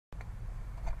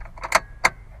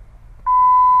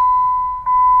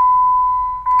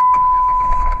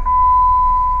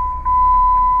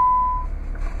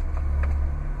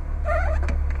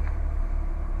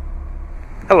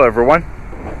Hello everyone.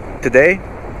 Today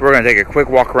we're going to take a quick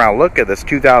walk around look at this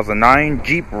 2009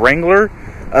 Jeep Wrangler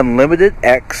Unlimited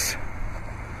X.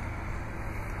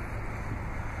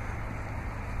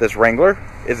 This Wrangler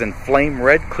is in flame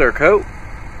red clear coat.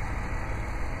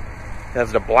 It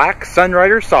has the black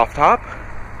Sunrider soft top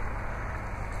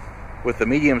with the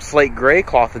medium slate gray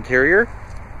cloth interior.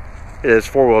 It is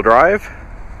 4-wheel drive,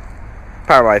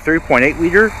 powered by a 3.8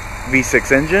 liter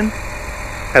V6 engine.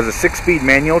 Has a 6-speed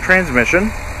manual transmission.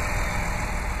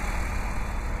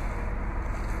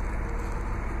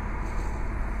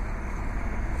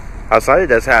 Outside it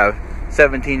does have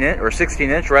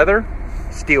 16-inch rather,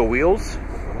 steel wheels.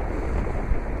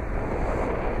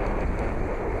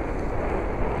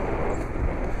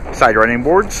 Side running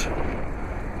boards.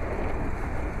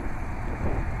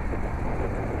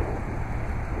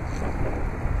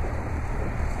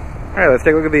 Alright, let's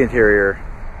take a look at the interior.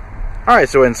 Alright,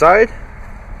 so inside,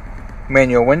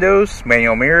 manual windows,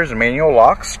 manual mirrors, and manual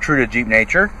locks, true to Jeep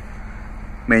nature.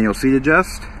 Manual seat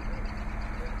adjust.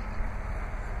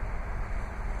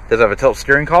 Does have a tilt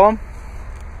steering column.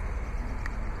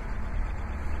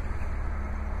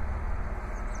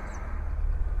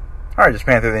 Alright, just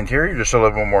pan through the interior just a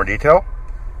little bit more detail.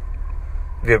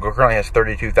 The vehicle currently has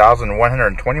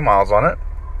 32,120 miles on it.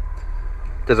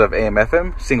 Does have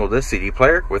AM/FM, single disc CD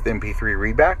player with MP3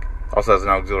 readback. Also has an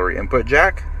auxiliary input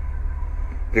jack.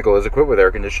 Vehicle is equipped with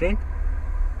air conditioning.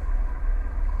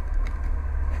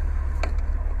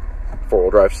 4-wheel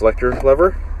drive selector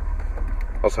lever.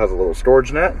 Also has a little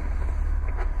storage net.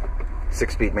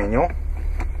 6-speed manual.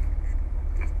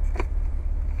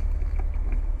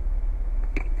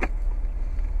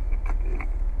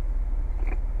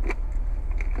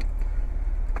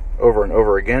 Over and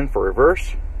over again for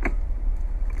reverse.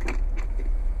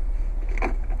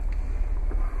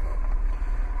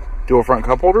 Dual front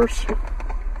cup holders.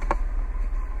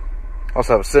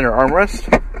 Also have a center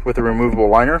armrest with a removable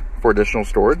liner for additional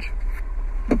storage.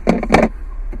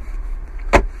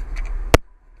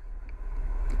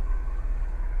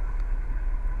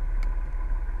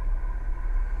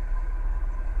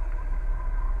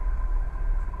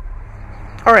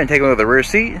 Alright, taking a look at the rear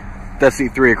seat. Does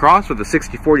seat 3 across with a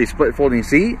 60/40 split folding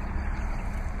seat.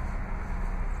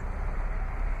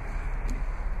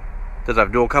 Does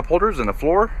have dual cup holders in the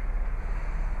floor.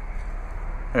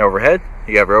 And overhead,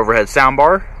 you have your overhead sound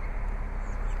bar.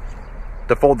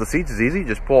 To fold the seats is easy,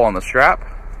 just pull on the strap,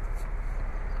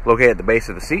 locate at the base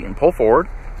of the seat, and pull forward.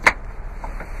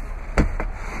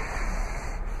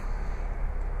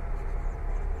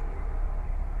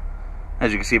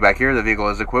 As you can see back here, the vehicle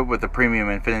is equipped with the premium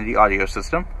Infinity audio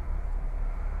system.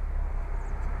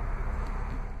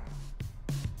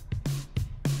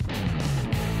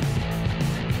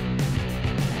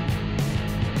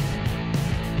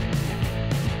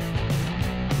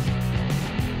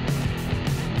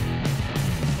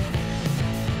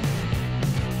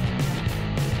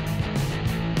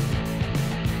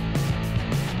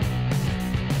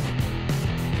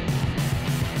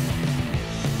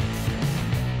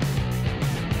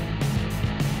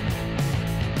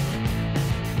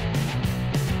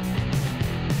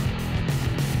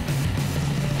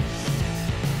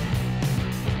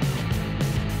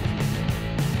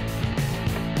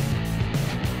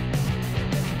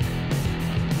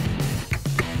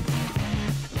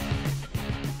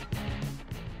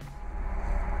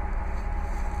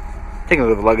 Taking a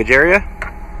look at the luggage area.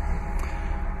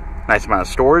 Nice amount of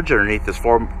storage underneath this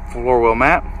floor wheel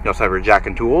mat. You also have your jack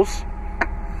and tools.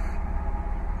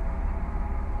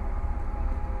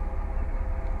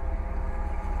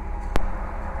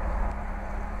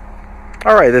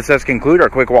 Alright, this does conclude our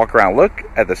quick walk around look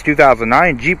at this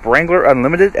 2009 Jeep Wrangler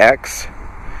Unlimited X.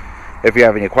 If you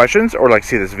have any questions or would like to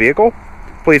see this vehicle,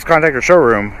 please contact our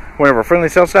showroom. One of our friendly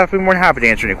sales staff will be more than happy to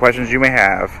answer any questions you may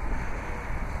have.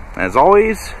 And as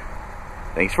always,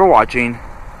 thanks for watching.